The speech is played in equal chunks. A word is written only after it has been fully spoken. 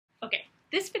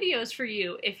This video is for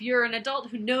you if you're an adult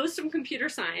who knows some computer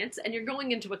science and you're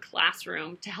going into a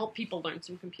classroom to help people learn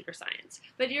some computer science,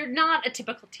 but you're not a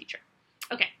typical teacher.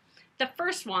 Okay, the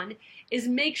first one is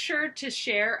make sure to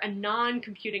share a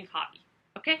non-computing hobby.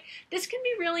 Okay, this can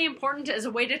be really important as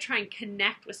a way to try and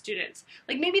connect with students.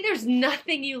 Like maybe there's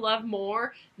nothing you love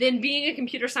more than being a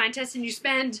computer scientist and you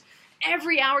spend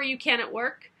every hour you can at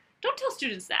work. Don't tell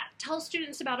students that. Tell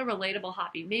students about a relatable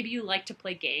hobby. Maybe you like to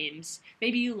play games.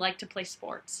 Maybe you like to play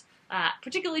sports.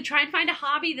 Particularly try and find a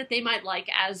hobby that they might like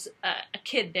as a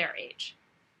kid their age.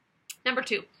 Number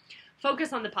 2,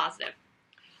 focus on the positive.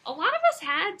 A lot of us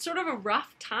had sort of a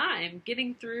rough time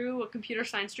getting through a computer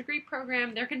science degree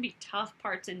program. There can be tough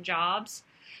parts in jobs.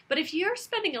 But if you're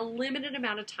spending a limited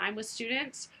amount of time with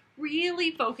students, really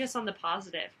focus on the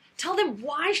positive. Tell them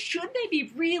why should they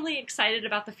be really excited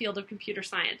about the field of computer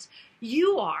science.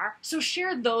 You are, so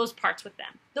share those parts with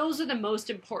them. Those are the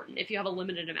most important if you have a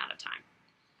limited amount of time.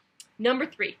 Number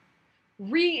 3,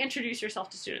 reintroduce yourself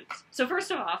to students. So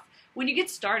first off, when you get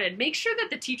started, make sure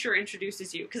that the teacher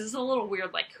introduces you, because it's a little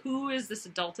weird, like who is this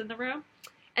adult in the room?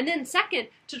 And then second,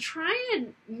 to try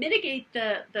and mitigate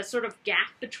the sort of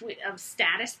gap of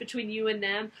status between you and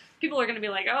them, people are going to be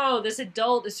like, oh, this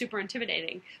adult is super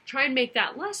intimidating. Try and make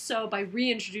that less so by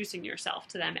reintroducing yourself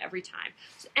to them every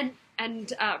time.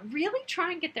 And really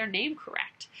try and get their name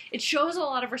correct. It shows a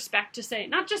lot of respect to say,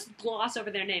 not just gloss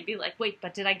over their name, be like, wait,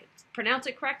 but did I pronounce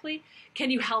it correctly? Can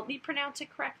you help me pronounce it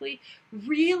correctly?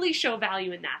 Really show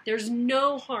value in that. There's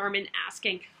no harm in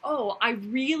asking, oh, I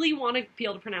really want to be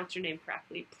able to pronounce your name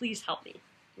correctly. Please help me.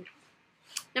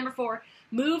 Number 4,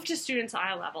 move to students'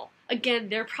 eye level. Again,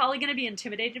 they're probably going to be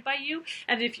intimidated by you,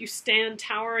 and if you stand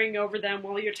towering over them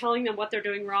while you're telling them what they're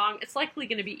doing wrong, it's likely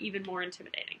going to be even more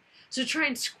intimidating. So try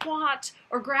and squat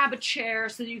or grab a chair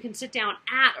so that you can sit down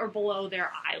at or below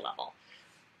their eye level.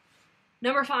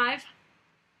 Number 5,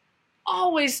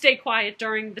 always stay quiet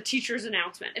during the teacher's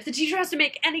announcement. If the teacher has to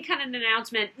make any kind of an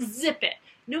announcement, zip it.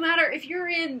 No matter if you're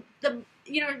in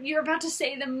you're about to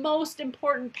say the most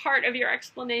important part of your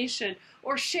explanation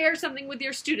or share something with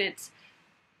your students,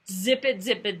 zip it,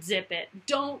 zip it, zip it.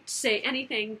 Don't say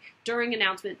anything during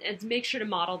announcement and make sure to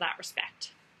model that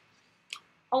respect.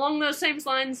 Along those same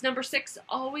lines, number 6,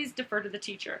 always defer to the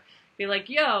teacher. Be like,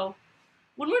 yo,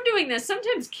 when we're doing this,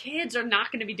 sometimes kids are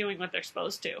not going to be doing what they're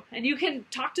supposed to. And you can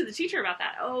talk to the teacher about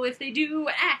that. Oh, if they do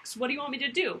X, what do you want me to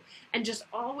do? And just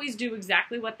always do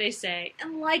exactly what they say.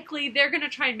 And likely they're going to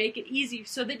try and make it easy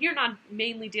so that you're not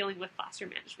mainly dealing with classroom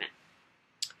management.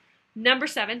 Number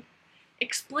 7,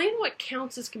 explain what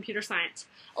counts as computer science.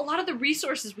 A lot of the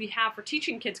resources we have for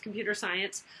teaching kids computer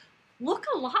science look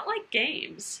a lot like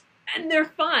games. And they're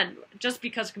fun, just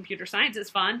because computer science is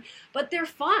fun, but they're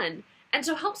fun. And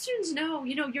so help students know,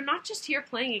 you're not just here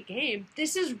playing a game.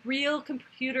 This is real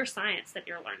computer science that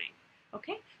you're learning,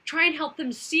 okay? Try and help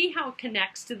them see how it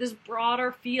connects to this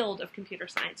broader field of computer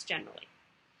science generally.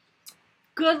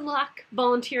 Good luck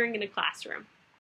volunteering in a classroom.